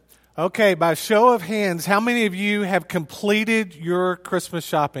Okay, by show of hands, how many of you have completed your Christmas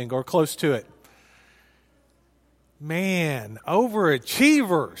shopping or close to it? Man,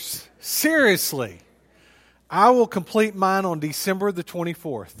 overachievers. Seriously. I will complete mine on December the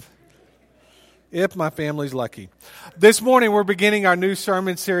 24th, if my family's lucky. This morning, we're beginning our new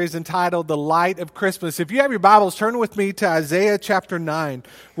sermon series entitled The Light of Christmas. If you have your Bibles, turn with me to Isaiah chapter 9.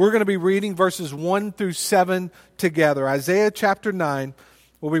 We're going to be reading verses 1 through 7 together. Isaiah chapter 9.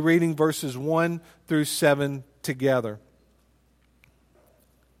 We'll be reading verses 1 through 7 together.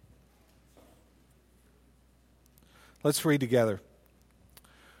 Let's read together.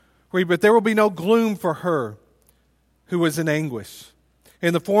 Read, but there will be no gloom for her who was in anguish.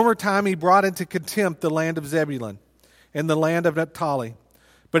 In the former time he brought into contempt the land of Zebulun and the land of Naphtali.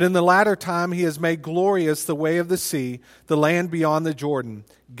 But in the latter time he has made glorious the way of the sea, the land beyond the Jordan,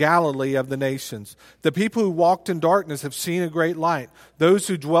 Galilee of the nations. The people who walked in darkness have seen a great light. Those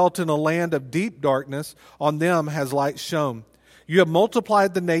who dwelt in a land of deep darkness, on them has light shone. You have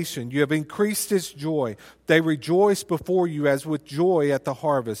multiplied the nation. You have increased its joy. They rejoice before you as with joy at the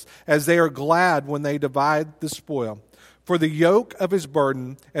harvest, as they are glad when they divide the spoil. For the yoke of his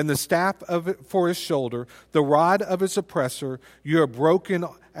burden and the staff of it for his shoulder, the rod of his oppressor, you have broken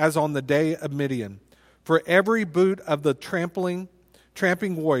as on the day of Midian. For every boot of the tramping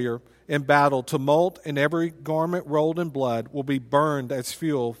warrior in battle, tumult, and every garment rolled in blood will be burned as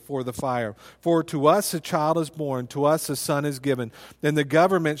fuel for the fire. For to us a child is born, to us a son is given, and the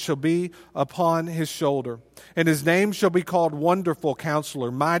government shall be upon his shoulder. And his name shall be called Wonderful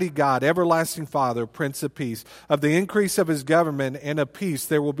Counselor, Mighty God, Everlasting Father, Prince of Peace. Of the increase of his government and of peace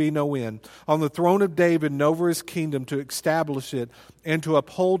there will be no end. On the throne of David and over his kingdom, to establish it and to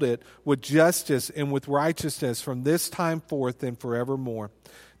uphold it with justice and with righteousness from this time forth and forevermore.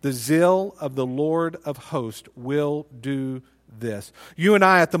 The zeal of the Lord of hosts will do this. You and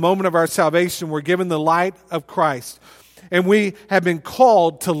I, at the moment of our salvation, were given the light of Christ. And we have been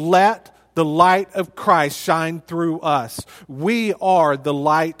called to let the light of Christ shine through us. We are the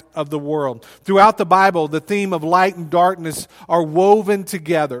light of the world. Throughout the Bible, the theme of light and darkness are woven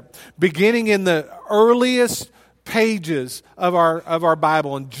together. Beginning in the earliest pages of our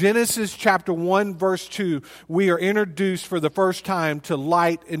Bible. In Genesis chapter 1 verse 2, we are introduced for the first time to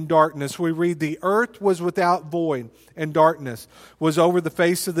light and darkness. We read, the earth was without void and darkness was over the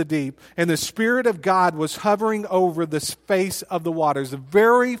face of the deep, and the Spirit of God was hovering over the face of the waters. The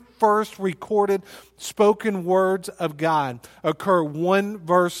very first recorded spoken words of God occur one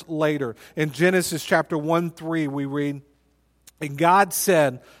verse later. In Genesis chapter 1:3 we read, and God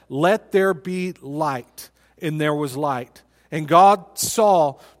said, let there be light. And there was light. And God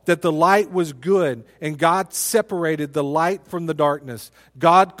saw that the light was good, and God separated the light from the darkness.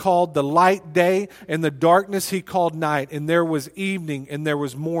 God called the light day, and the darkness he called night. And there was evening, and there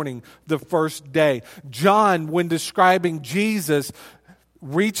was morning the first day. John, when describing Jesus,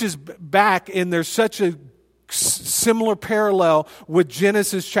 reaches back, and there's such a similar parallel with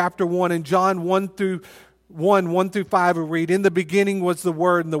Genesis chapter 1 and John 1 through 5, we read, in the beginning was the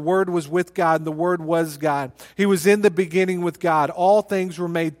Word, and the Word was with God, and the Word was God. He was in the beginning with God. All things were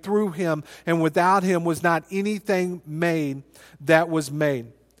made through him, and without him was not anything made that was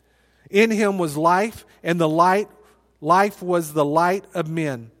made. In him was life, and the life was the light of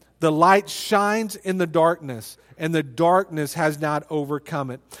men. The light shines in the darkness, and the darkness has not overcome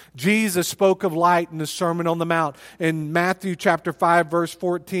it. Jesus spoke of light in the Sermon on the Mount. In Matthew chapter 5, verse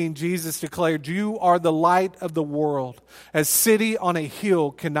 14, Jesus declared, you are the light of the world. A city on a hill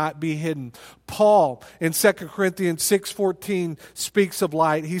cannot be hidden. Paul, in 2 Corinthians 6:14, speaks of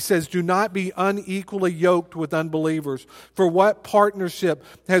light. He says, do not be unequally yoked with unbelievers. For what partnership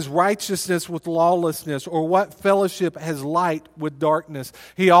has righteousness with lawlessness, or what fellowship has light with darkness?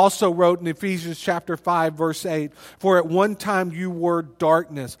 He also wrote in Ephesians chapter 5, verse 8, for at one time you were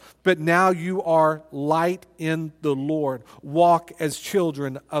darkness, but now you are light in the Lord. Walk as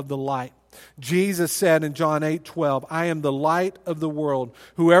children of the light. Jesus said in John 8:12, I am the light of the world.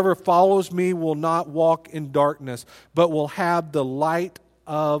 Whoever follows me will not walk in darkness, but will have the light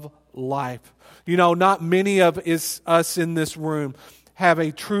of life. You know, not many of us in this room have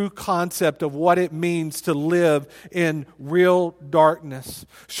a true concept of what it means to live in real darkness.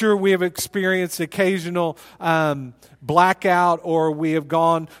 Sure, we have experienced occasional blackout, or we have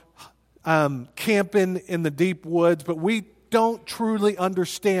gone camping in the deep woods, but we don't truly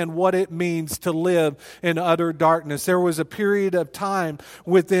understand what it means to live in utter darkness. There was a period of time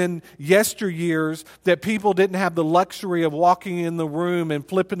within yesteryears that people didn't have the luxury of walking in the room and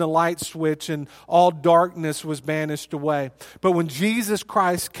flipping a light switch and all darkness was banished away. But when Jesus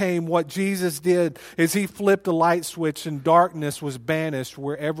Christ came, what Jesus did is He flipped a light switch and darkness was banished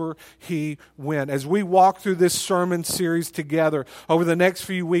wherever He went. As we walk through this sermon series together over the next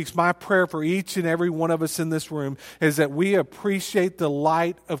few weeks, my prayer for each and every one of us in this room is that we appreciate the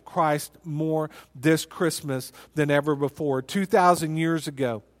light of Christ more this Christmas than ever before. 2,000 years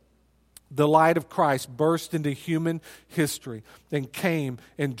ago, the light of Christ burst into human history and came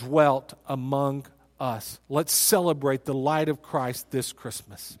and dwelt among us. Let's celebrate the light of Christ this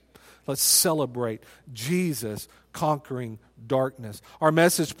Christmas. Let's celebrate Jesus conquering darkness. Our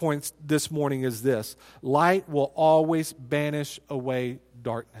message point this morning is this: light will always banish away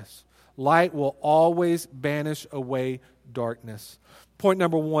darkness. Light will always banish away darkness. Point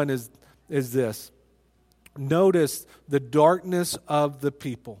number one is this. Notice the darkness of the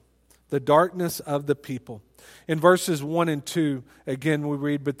people. The darkness of the people. In verses 1 and 2, again we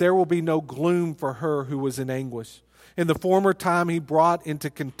read, "But there will be no gloom for her who was in anguish. In the former time He brought into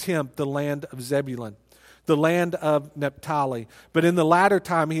contempt the land of Zebulun, the land of Naphtali. But in the latter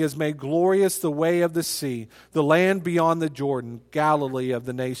time He has made glorious the way of the sea, the land beyond the Jordan, Galilee of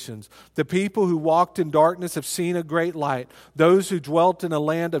the nations. The people who walked in darkness have seen a great light. Those who dwelt in a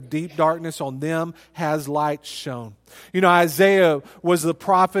land of deep darkness, on them has light shone." You know, Isaiah was the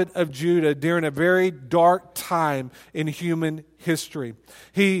prophet of Judah during a very dark time in human history.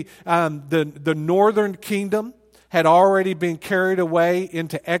 The northern kingdom had already been carried away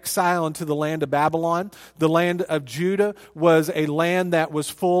into exile into the land of Babylon. The land of Judah was a land that was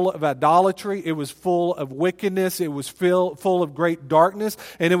full of idolatry. It was full of wickedness. It was full of great darkness.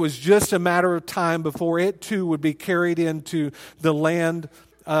 And it was just a matter of time before it too would be carried into the land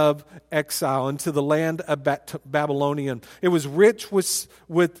of exile, into the land of Babylonian. It was rich with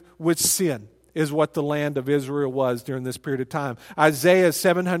sin, is what the land of Israel was during this period of time. Isaiah,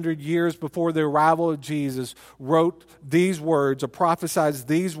 700 years before the arrival of Jesus, wrote these words, or prophesied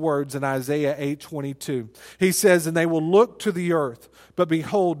these words in Isaiah 8:22. He says, "And they will look to the earth, but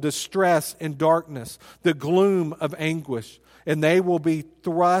behold distress and darkness, the gloom of anguish, and they will be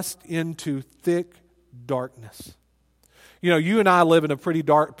thrust into thick darkness." You know, you and I live in a pretty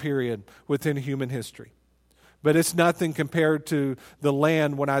dark period within human history. But it's nothing compared to the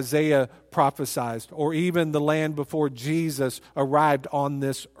land when Isaiah prophesied, or even the land before Jesus arrived on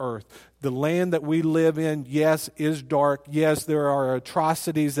this earth. The land that we live in, yes, is dark. Yes, there are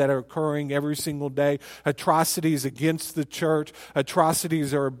atrocities that are occurring every single day. Atrocities against the church.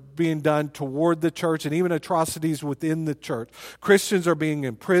 Atrocities are being done toward the church, and even atrocities within the church. Christians are being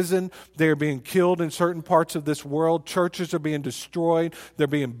imprisoned. They're being killed in certain parts of this world. Churches are being destroyed. They're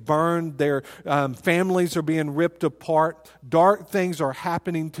being burned. Their families are being ripped apart. Dark things are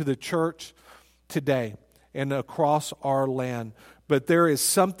happening to the church today and across our land. But there is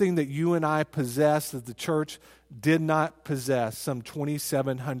something that you and I possess that the church did not possess some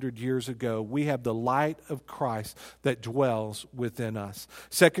 2,700 years ago. We have the light of Christ that dwells within us.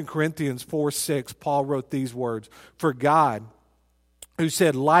 2 Corinthians 4:6, Paul wrote these words, "For God, who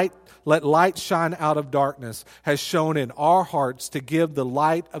said, 'Let light shine out of darkness,' has shone in our hearts to give the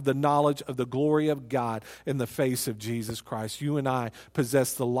light of the knowledge of the glory of God in the face of Jesus Christ." You and I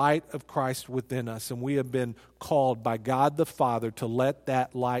possess the light of Christ within us, and we have been called by God the Father to let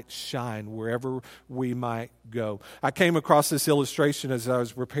that light shine wherever we might go. I came across this illustration as I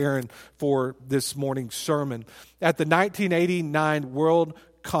was preparing for this morning's sermon. At the 1989 World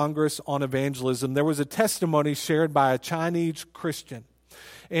Congress on Evangelism, there was a testimony shared by a Chinese Christian.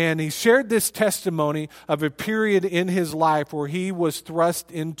 And he shared this testimony of a period in his life where he was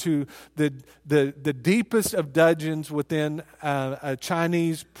thrust into the deepest of dungeons within a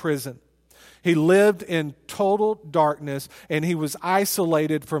Chinese prison. He lived in total darkness, and he was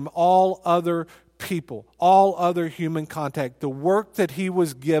isolated from all other people, all other human contact. The work that he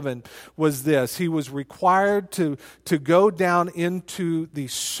was given was this. He was required to go down into the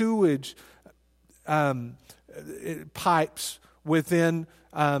sewage pipes within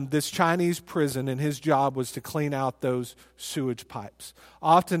this Chinese prison, and his job was to clean out those sewage pipes.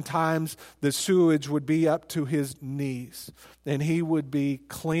 Oftentimes, the sewage would be up to his knees, and he would be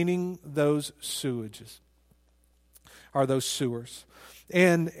cleaning those sewages, or those sewers.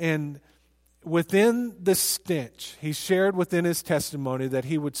 And within the stench, he shared within his testimony that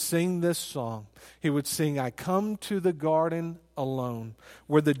he would sing this song. He would sing, "I come to the garden alone,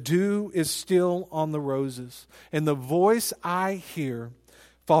 where the dew is still on the roses, and the voice I hear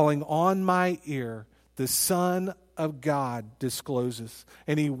falling on my ear, the Son of God discloses,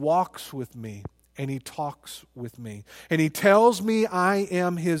 and He walks with me, and He talks with me, and He tells me I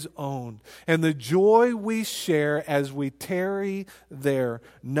am His own. And the joy we share as we tarry there,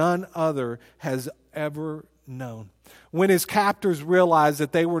 none other has ever known. When His captors realized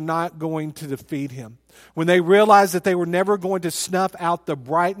that they were not going to defeat Him, when they realized that they were never going to snuff out the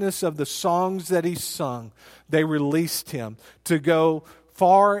brightness of the songs that He sung, they released Him to go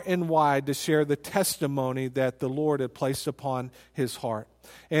far and wide to share the testimony that the Lord had placed upon His heart.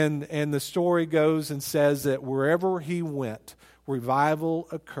 And the story goes and says that wherever He went, revival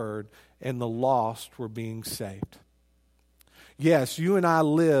occurred and the lost were being saved. Yes, you and I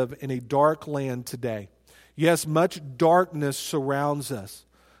live in a dark land today. Yes, much darkness surrounds us.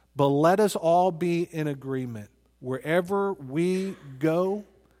 But let us all be in agreement. Wherever we go,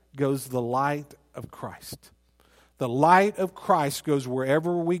 goes the light of Christ. The light of Christ goes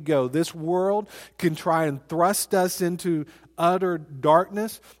wherever we go. This world can try and thrust us into utter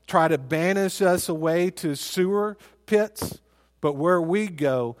darkness, try to banish us away to sewer pits. But where we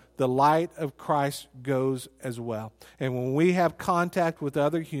go, the light of Christ goes as well. And when we have contact with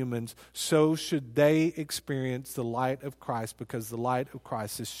other humans, so should they experience the light of Christ, because the light of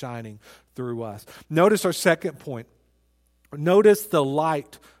Christ is shining through us. Notice our second point. Notice the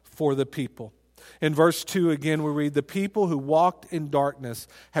light for the people. In verse 2 again we read, "The people who walked in darkness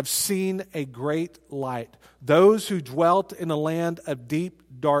have seen a great light. Those who dwelt in a land of deep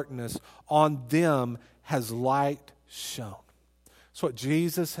darkness, on them has light shone." So what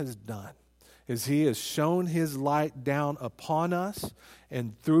Jesus has done is He has shone His light down upon us,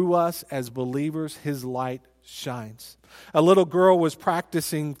 and through us as believers, His light shines. A little girl was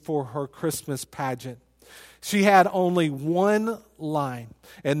practicing for her Christmas pageant. She had only one line,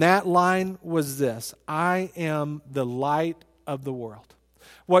 and that line was this: "I am the light of the world."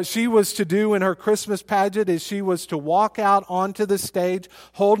 What she was to do in her Christmas pageant is she was to walk out onto the stage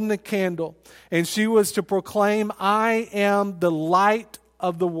holding a candle, and she was to proclaim, "I am the light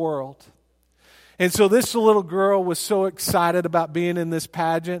of the world." And so this little girl was so excited about being in this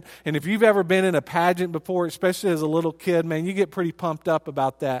pageant. And if you've ever been in a pageant before, especially as a little kid, man, you get pretty pumped up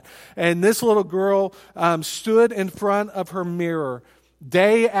about that. And this little girl stood in front of her mirror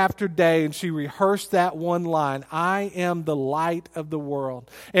day after day, and she rehearsed that one line: "I am the light of the world."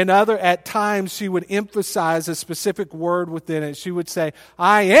 And at times she would emphasize a specific word within it. She would say,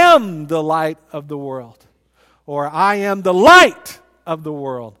 "I am the light of the world," or "I am the light of the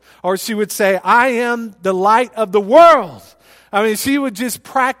world," or she would say, "I am the light of the world." I mean, she would just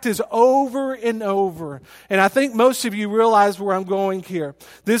practice over and over. And I think most of you realize where I'm going here.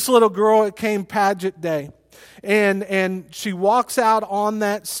 This little girl, it came pageant day. And she walks out on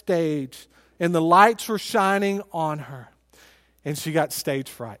that stage, and the lights were shining on her. And she got stage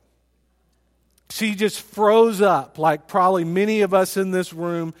fright. She just froze up, like probably many of us in this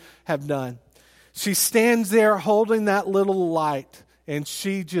room have done. She stands there holding that little light, and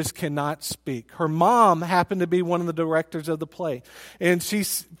she just cannot speak. Her mom happened to be one of the directors of the play, and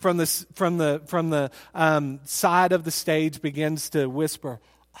she's from the side of the stage begins to whisper,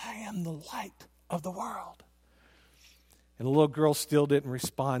 "I am the light of the world." And the little girl still didn't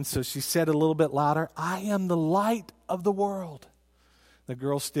respond, so she said a little bit louder, "I am the light of the world." The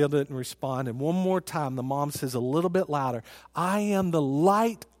girl still didn't respond, and one more time the mom says a little bit louder, "I am the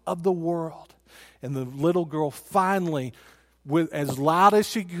light of the world." And the little girl finally, with as loud as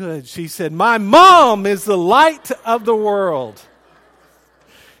she could, she said, "My mom is the light of the world."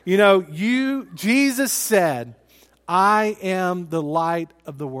 You know, Jesus said, "I am the light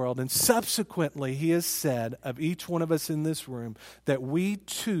of the world." And subsequently, He has said of each one of us in this room that we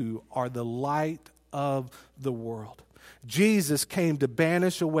too are the light of the world. Jesus came to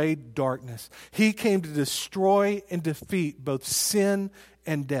banish away darkness. He came to destroy and defeat both sin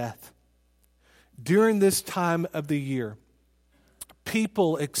and death. During this time of the year,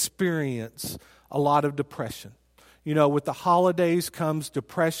 people experience a lot of depression. You know, with the holidays comes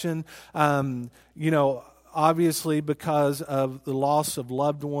depression. Obviously because of the loss of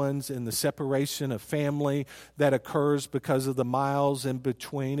loved ones and the separation of family that occurs because of the miles in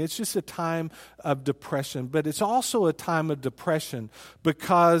between. It's just a time of depression. But it's also a time of depression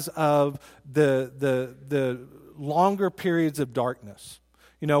because of the longer periods of darkness.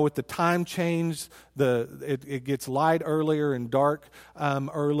 You know, with the time change, it gets light earlier and dark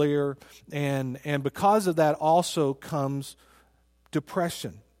earlier. And because of that also comes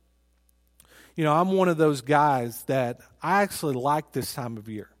depression. You know, I'm one of those guys that I actually like this time of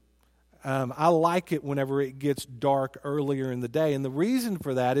year. I like it whenever it gets dark earlier in the day. And the reason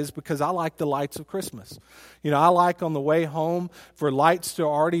for that is because I like the lights of Christmas. I like on the way home for lights to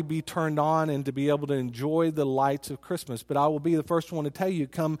already be turned on and to be able to enjoy the lights of Christmas. But I will be the first one to tell you,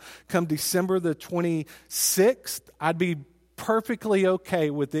 come December the 26th, I'd be perfectly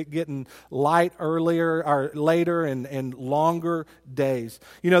okay with it getting light earlier or later and longer days.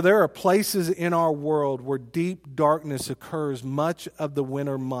 There are places in our world where deep darkness occurs much of the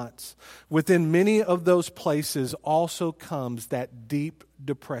winter months. Within many of those places also comes that deep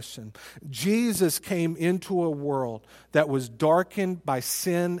depression. Jesus came into a world that was darkened by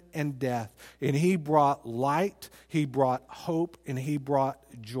sin and death, and He brought light, He brought hope, and He brought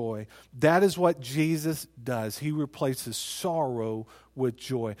joy. That is what Jesus does. He replaces sorrow with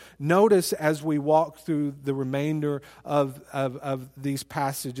joy. Notice as we walk through the remainder of these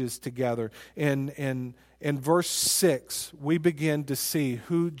passages together, in verse 6, we begin to see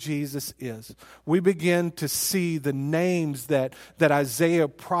who Jesus is. We begin to see the names that Isaiah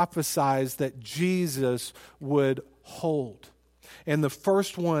prophesies that Jesus would hold. And the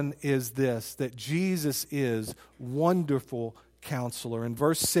first one is this, that Jesus is Wonderful Counselor. In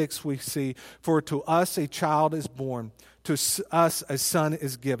verse 6 we see, "For to us a child is born, to us a son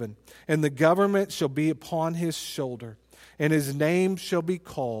is given, and the government shall be upon His shoulder, and His name shall be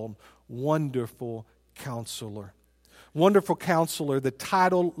called Wonderful Counselor." Wonderful Counselor, the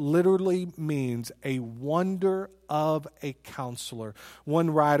title literally means a wonder of a counselor. One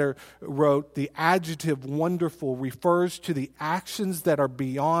writer wrote, "The adjective wonderful refers to the actions that are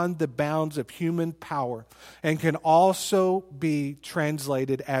beyond the bounds of human power and can also be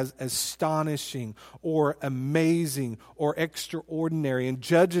translated as astonishing or amazing or extraordinary." In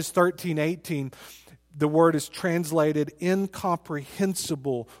Judges 13:18, the word is translated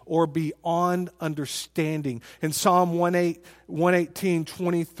incomprehensible or beyond understanding. In Psalm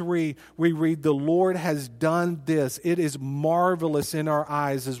 118:23, we read, "The Lord has done this. It is marvelous in our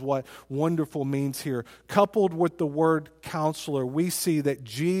eyes," is what wonderful means here. Coupled with the word counselor, we see that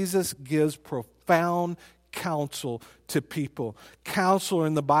Jesus gives profound counsel to people. Counselor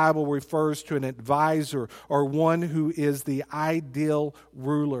in the Bible refers to an advisor or one who is the ideal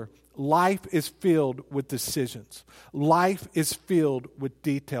ruler. Life is filled with decisions. Life is filled with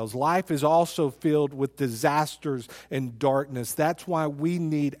details. Life is also filled with disasters and darkness. That's why we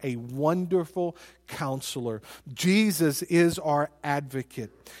need a wonderful counselor. Jesus is our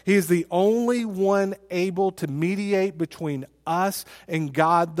advocate. He is the only one able to mediate between us and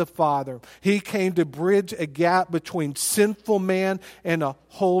God the Father. He came to bridge a gap between sinful man and a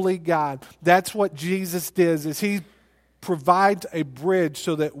holy God. That's what Jesus did, is He provides a bridge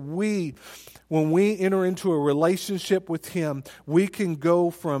so that when we enter into a relationship with Him, we can go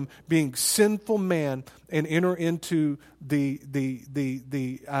from being sinful man and enter into the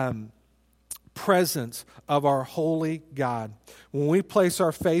presence of our holy God. When we place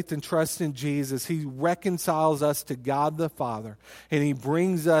our faith and trust in Jesus, He reconciles us to God the Father, and He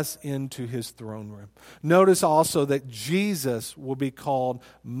brings us into His throne room. Notice also that Jesus will be called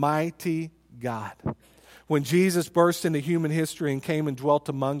Mighty God. When Jesus burst into human history and came and dwelt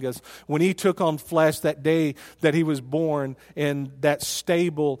among us, when He took on flesh that day that He was born in that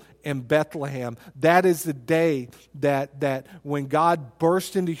stable in Bethlehem, that is the day that when God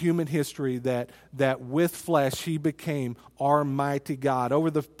burst into human history, that with flesh He became our mighty God.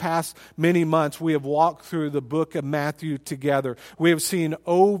 Over the past many months, we have walked through the book of Matthew together. We have seen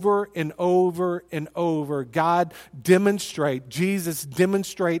over and over and over Jesus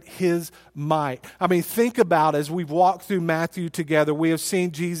demonstrate His might. I mean, think about, as we've walked through Matthew together, we have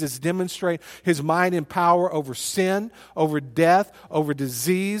seen Jesus demonstrate His might and power over sin, over death, over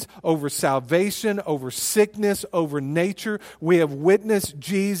disease, over salvation, over sickness, over nature. We have witnessed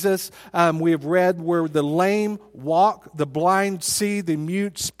Jesus. We have read where the lame walk, the blind see, the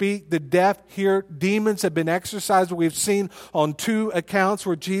mute speak, the deaf hear. Demons have been exorcised. We've seen on 2 accounts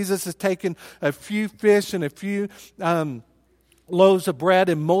where Jesus has taken a few fish and a few loaves of bread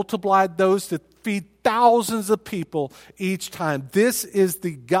and multiplied those to feed thousands of people each time. This is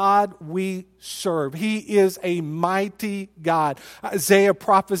the God we serve. He is a mighty God. Isaiah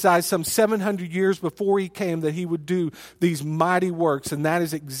prophesied some 700 years before He came that He would do these mighty works, and that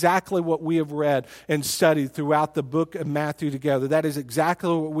is exactly what we have read and studied throughout the book of Matthew together. That is exactly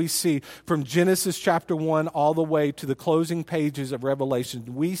what we see from Genesis chapter 1 all the way to the closing pages of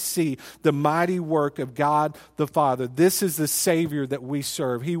Revelation. We see the mighty work of God the Father. This is the Savior that we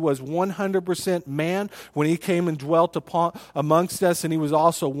serve. He was 100% man man when he came and dwelt amongst us, and he was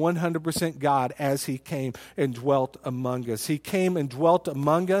also 100% God as he came and dwelt among us. He came and dwelt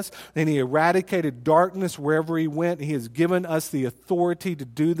among us, and he eradicated darkness wherever he went. He has given us the authority to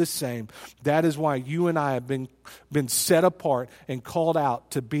do the same. That is why you and I have been set apart and called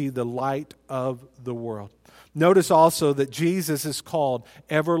out to be the light of the world. Notice also that Jesus is called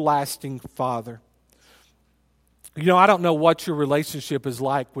Everlasting Father. You know, I don't know what your relationship is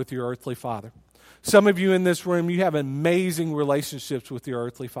like with your earthly father. Some of you in this room, you have amazing relationships with your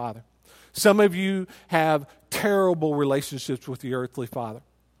earthly father. Some of you have terrible relationships with your earthly father.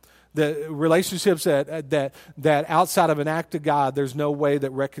 The relationships that outside of an act of God, there's no way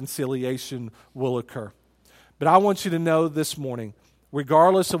that reconciliation will occur. But I want you to know this morning,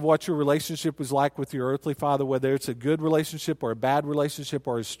 regardless of what your relationship is like with your earthly father, whether it's a good relationship or a bad relationship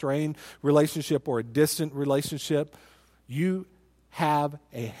or a strained relationship or a distant relationship, you have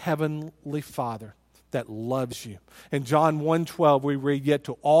a heavenly Father that loves you. In John 1:12 we read, "Yet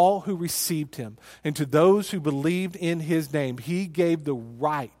to all who received him and to those who believed in his name, he gave the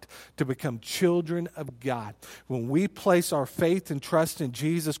right to become children of God." When we place our faith and trust in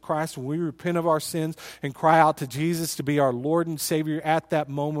Jesus Christ, when we repent of our sins and cry out to Jesus to be our Lord and Savior, at that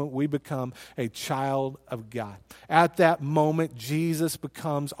moment we become a child of God. At that moment, Jesus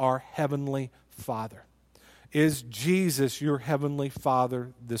becomes our heavenly Father. Is Jesus your heavenly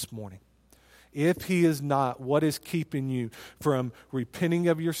Father this morning? If he is not, what is keeping you from repenting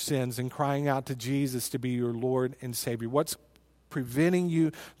of your sins and crying out to Jesus to be your Lord and Savior? What's preventing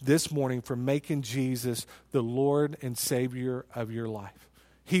you this morning from making Jesus the Lord and Savior of your life?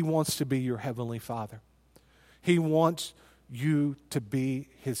 He wants to be your heavenly Father. He wants you to be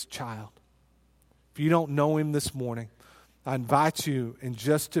his child. If you don't know him this morning, I invite you in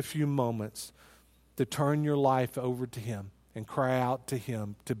just a few moments to turn your life over to him and cry out to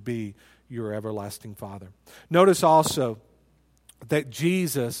him to be your everlasting Father. Notice also that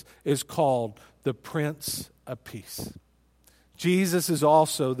Jesus is called the Prince of Peace. Jesus is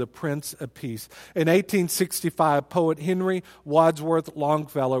also the Prince of Peace. In 1865, poet Henry Wadsworth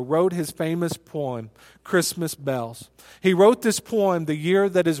Longfellow wrote his famous poem, Christmas Bells. He wrote this poem the year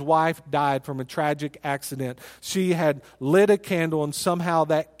that his wife died from a tragic accident. She had lit a candle, and somehow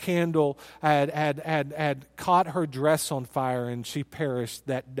that candle had caught her dress on fire, and she perished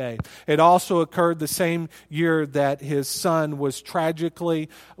that day. It also occurred the same year that his son was tragically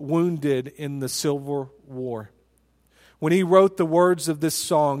wounded in the Civil War. When he wrote the words of this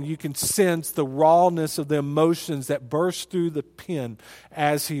song, you can sense the rawness of the emotions that burst through the pen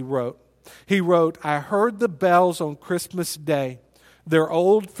as he wrote. He wrote, "I heard the bells on Christmas Day, their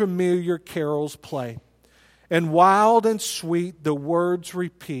old familiar carols play. And wild and sweet the words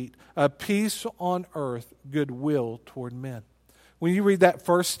repeat, a peace on earth, goodwill toward men." When you read that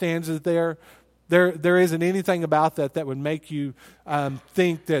first stanza there isn't anything about that would make you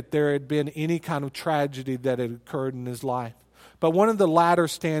think that there had been any kind of tragedy that had occurred in his life. But one of the latter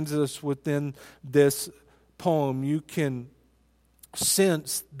stanzas within this poem, you can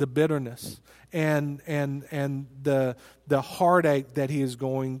sense the bitterness and the heartache that he is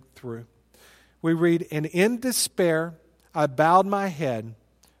going through. We read, "And in despair I bowed my head.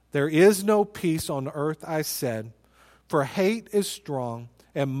 There is no peace on earth, I said, for hate is strong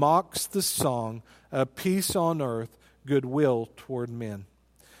and mocks the song of peace on earth, goodwill toward men."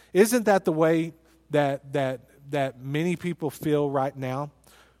 Isn't that the way that many people feel right now?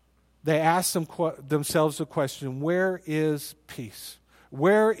 They ask themselves the question, where is peace?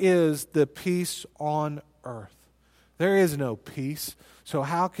 Where is the peace on earth? There is no peace, so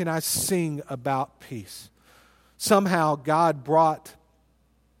how can I sing about peace? Somehow God brought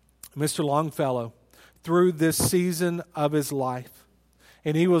Mr. Longfellow through this season of his life,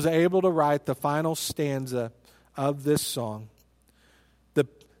 and he was able to write the final stanza of this song.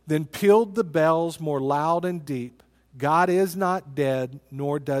 Then pealed the bells more loud and deep. God is not dead,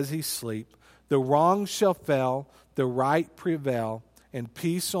 nor does he sleep. The wrong shall fail, the right prevail, and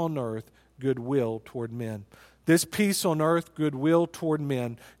peace on earth, goodwill toward men. This peace on earth, goodwill toward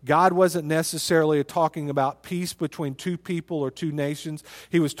men. God wasn't necessarily talking about peace between two people or two nations.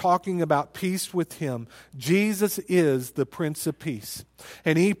 He was talking about peace with him. Jesus is the Prince of Peace.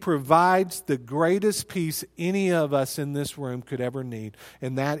 And he provides the greatest peace any of us in this room could ever need.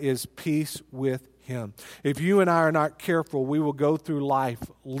 And that is peace with him. If you and I are not careful, we will go through life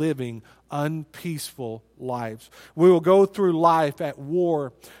living unpeaceful lives. We will go through life at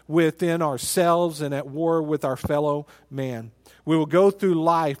war within ourselves and at war with our fellow man. We will go through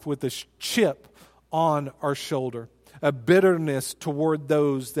life with a chip on our shoulder, a bitterness toward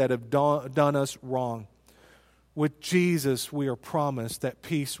those that have done us wrong. with Jesus, we are promised that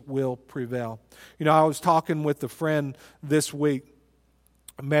peace will prevail. You know, I was talking with a friend this week.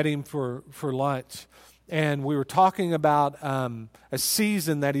 I met him for lunch. And we were talking about a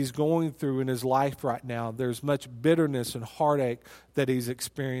season that he's going through in his life right now. There's much bitterness and heartache that he's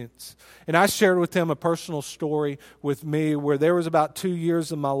experienced. And I shared with him a personal story with me where there was about 2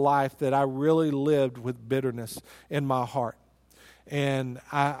 years of my life that I really lived with bitterness in my heart. And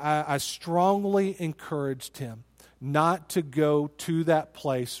I strongly encouraged him not to go to that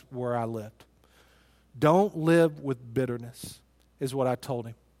place where I lived. Don't live with bitterness, is what I told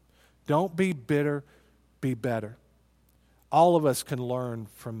him. Don't be bitter. Be better. All of us can learn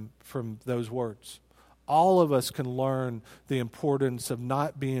from those words. All of us can learn the importance of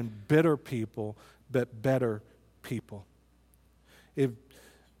not being bitter people, but better people. If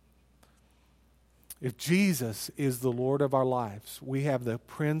Jesus is the Lord of our lives, we have the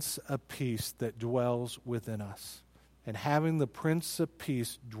Prince of Peace that dwells within us. And having the Prince of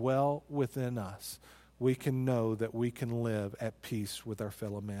Peace dwell within us, we can know that we can live at peace with our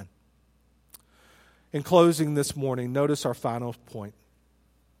fellow man. In closing this morning, notice our final point.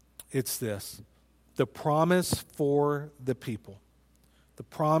 It's this: the promise for the people. The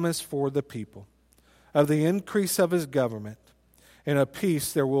promise for the people. Of the increase of his government, and of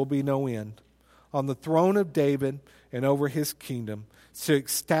peace there will be no end. On the throne of David and over his kingdom, to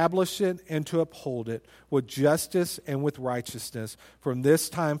establish it and to uphold it with justice and with righteousness from this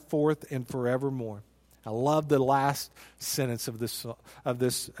time forth and forevermore. I love the last sentence of this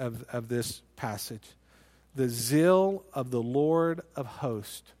passage. The zeal of the Lord of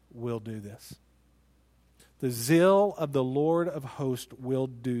hosts will do this. The zeal of the Lord of hosts will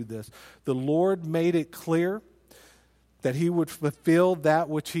do this. The Lord made it clear that he would fulfill that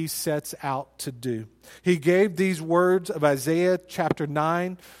which he sets out to do. He gave these words of Isaiah chapter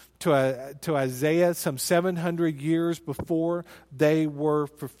 9 to Isaiah some 700 years before they were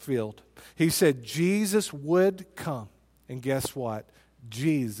fulfilled. He said Jesus would come. And guess what?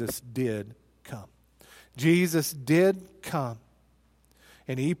 Jesus did come. Jesus did come,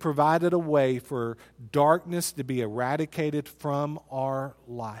 and he provided a way for darkness to be eradicated from our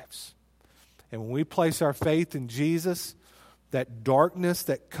lives. And when we place our faith in Jesus, that darkness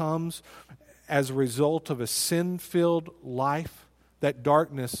that comes as a result of a sin-filled life, that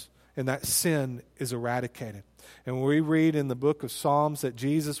darkness and that sin is eradicated. And when we read in the book of Psalms that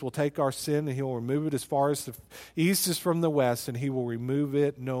Jesus will take our sin and he will remove it as far as the east is from the west, and he will remove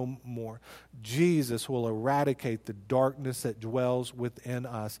it no more. Jesus will eradicate the darkness that dwells within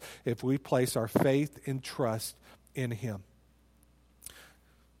us if we place our faith and trust in him.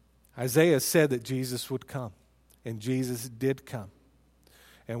 Isaiah said that Jesus would come, and Jesus did come.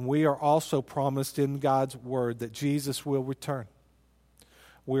 And we are also promised in God's word that Jesus will return.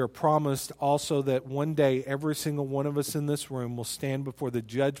 We are promised also that one day every single one of us in this room will stand before the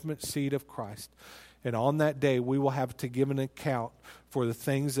judgment seat of Christ. And on that day, we will have to give an account for the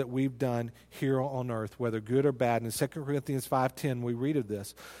things that we've done here on earth, whether good or bad. And in 2 Corinthians 5:10, we read of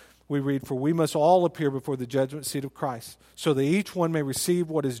this. We read, "For we must all appear before the judgment seat of Christ, so that each one may receive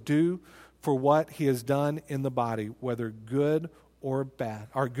what is due for what he has done in the body, whether good or bad,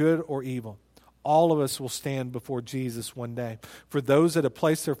 or good or evil." All of us will stand before Jesus one day. For those that have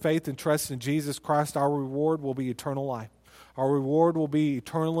placed their faith and trust in Jesus Christ, our reward will be eternal life. Our reward will be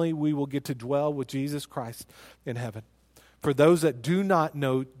eternally, we will get to dwell with Jesus Christ in heaven. For those that do not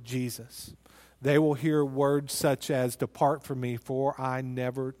know Jesus, they will hear words such as, "Depart from me, for I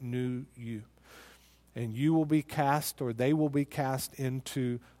never knew you." And you will be cast, or they will be cast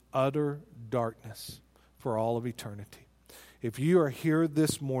into utter darkness for all of eternity. If you are here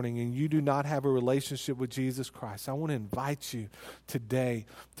this morning and you do not have a relationship with Jesus Christ, I want to invite you today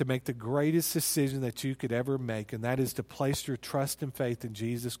to make the greatest decision that you could ever make, and that is to place your trust and faith in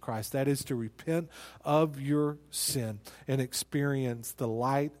Jesus Christ. That is to repent of your sin and experience the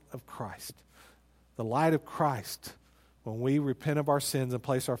light of Christ. The light of Christ. When we repent of our sins and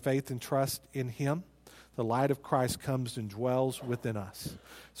place our faith and trust in him, the light of Christ comes and dwells within us.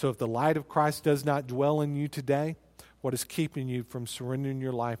 So if the light of Christ does not dwell in you today, what is keeping you from surrendering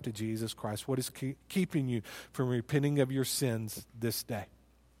your life to Jesus Christ? What is keeping you from repenting of your sins this day?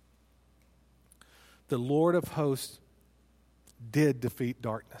 The Lord of hosts did defeat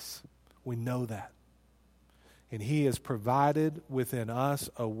darkness. We know that. And he has provided within us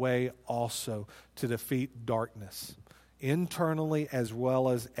a way also to defeat darkness, internally as well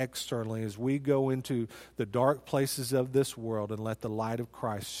as externally, as we go into the dark places of this world and let the light of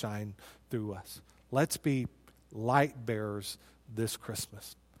Christ shine through us. Let's be light bearers this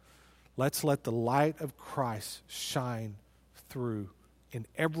Christmas. Let's let the light of Christ shine through in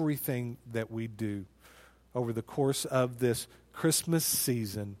everything that we do over the course of this Christmas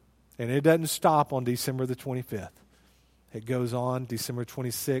season. And it doesn't stop on December the 25th. It goes on December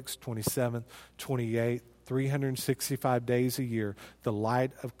 26th, 27th, 28th, 365 days a year. The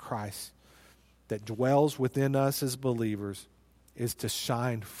light of Christ that dwells within us as believers is to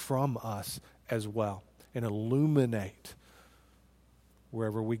shine from us as well and illuminate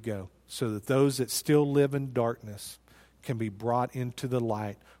wherever we go, so that those that still live in darkness can be brought into the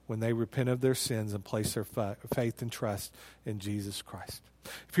light when they repent of their sins and place their faith and trust in Jesus Christ.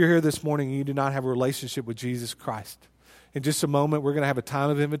 If you're here this morning and you do not have a relationship with Jesus Christ, in just a moment we're going to have a time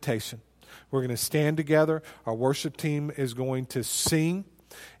of invitation. We're going to stand together. Our worship team is going to sing.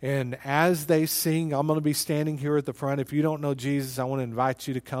 And as they sing, I'm going to be standing here at the front. If you don't know Jesus, I want to invite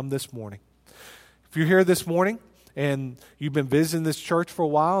you to come this morning. If you're here this morning and you've been visiting this church for a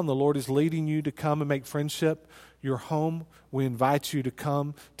while and the Lord is leading you to come and make Friendship your home, we invite you to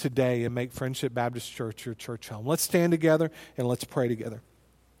come today and make Friendship Baptist Church your church home. Let's stand together and let's pray together.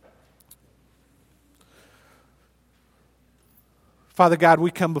 Father God, we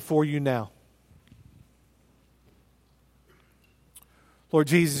come before you now. Lord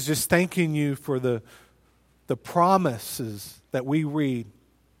Jesus, just thanking you for the promises that we read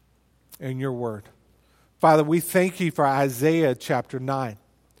in your word. Father, we thank you for Isaiah chapter 9.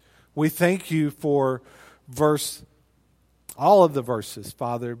 We thank you for all of the verses,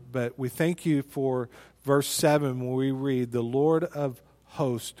 Father, but we thank you for verse 7 when we read, the Lord of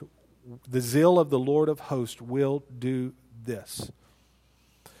hosts, the zeal of the Lord of hosts will do this.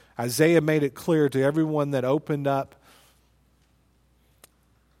 Isaiah made it clear to everyone that opened up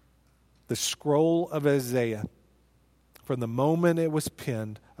the scroll of Isaiah, from the moment it was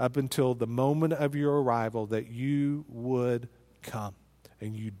penned up until the moment of your arrival, that you would come.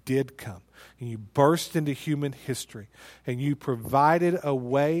 And you did come. And you burst into human history. And you provided a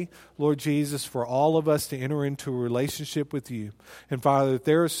way, Lord Jesus, for all of us to enter into a relationship with you. And Father, if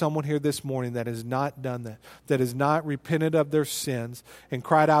there is someone here this morning that has not done that, that has not repented of their sins and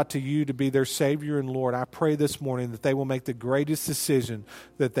cried out to you to be their Savior and Lord, I pray this morning that they will make the greatest decision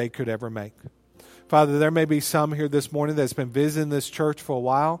that they could ever make. Father, there may be some here this morning that's been visiting this church for a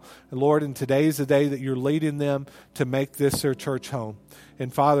while. And Lord, and today is the day that you're leading them to make this their church home.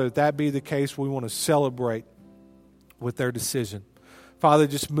 And Father, if that be the case, we want to celebrate with their decision. Father,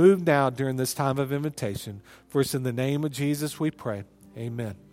 just move now during this time of invitation. For it's in the name of Jesus we pray. Amen.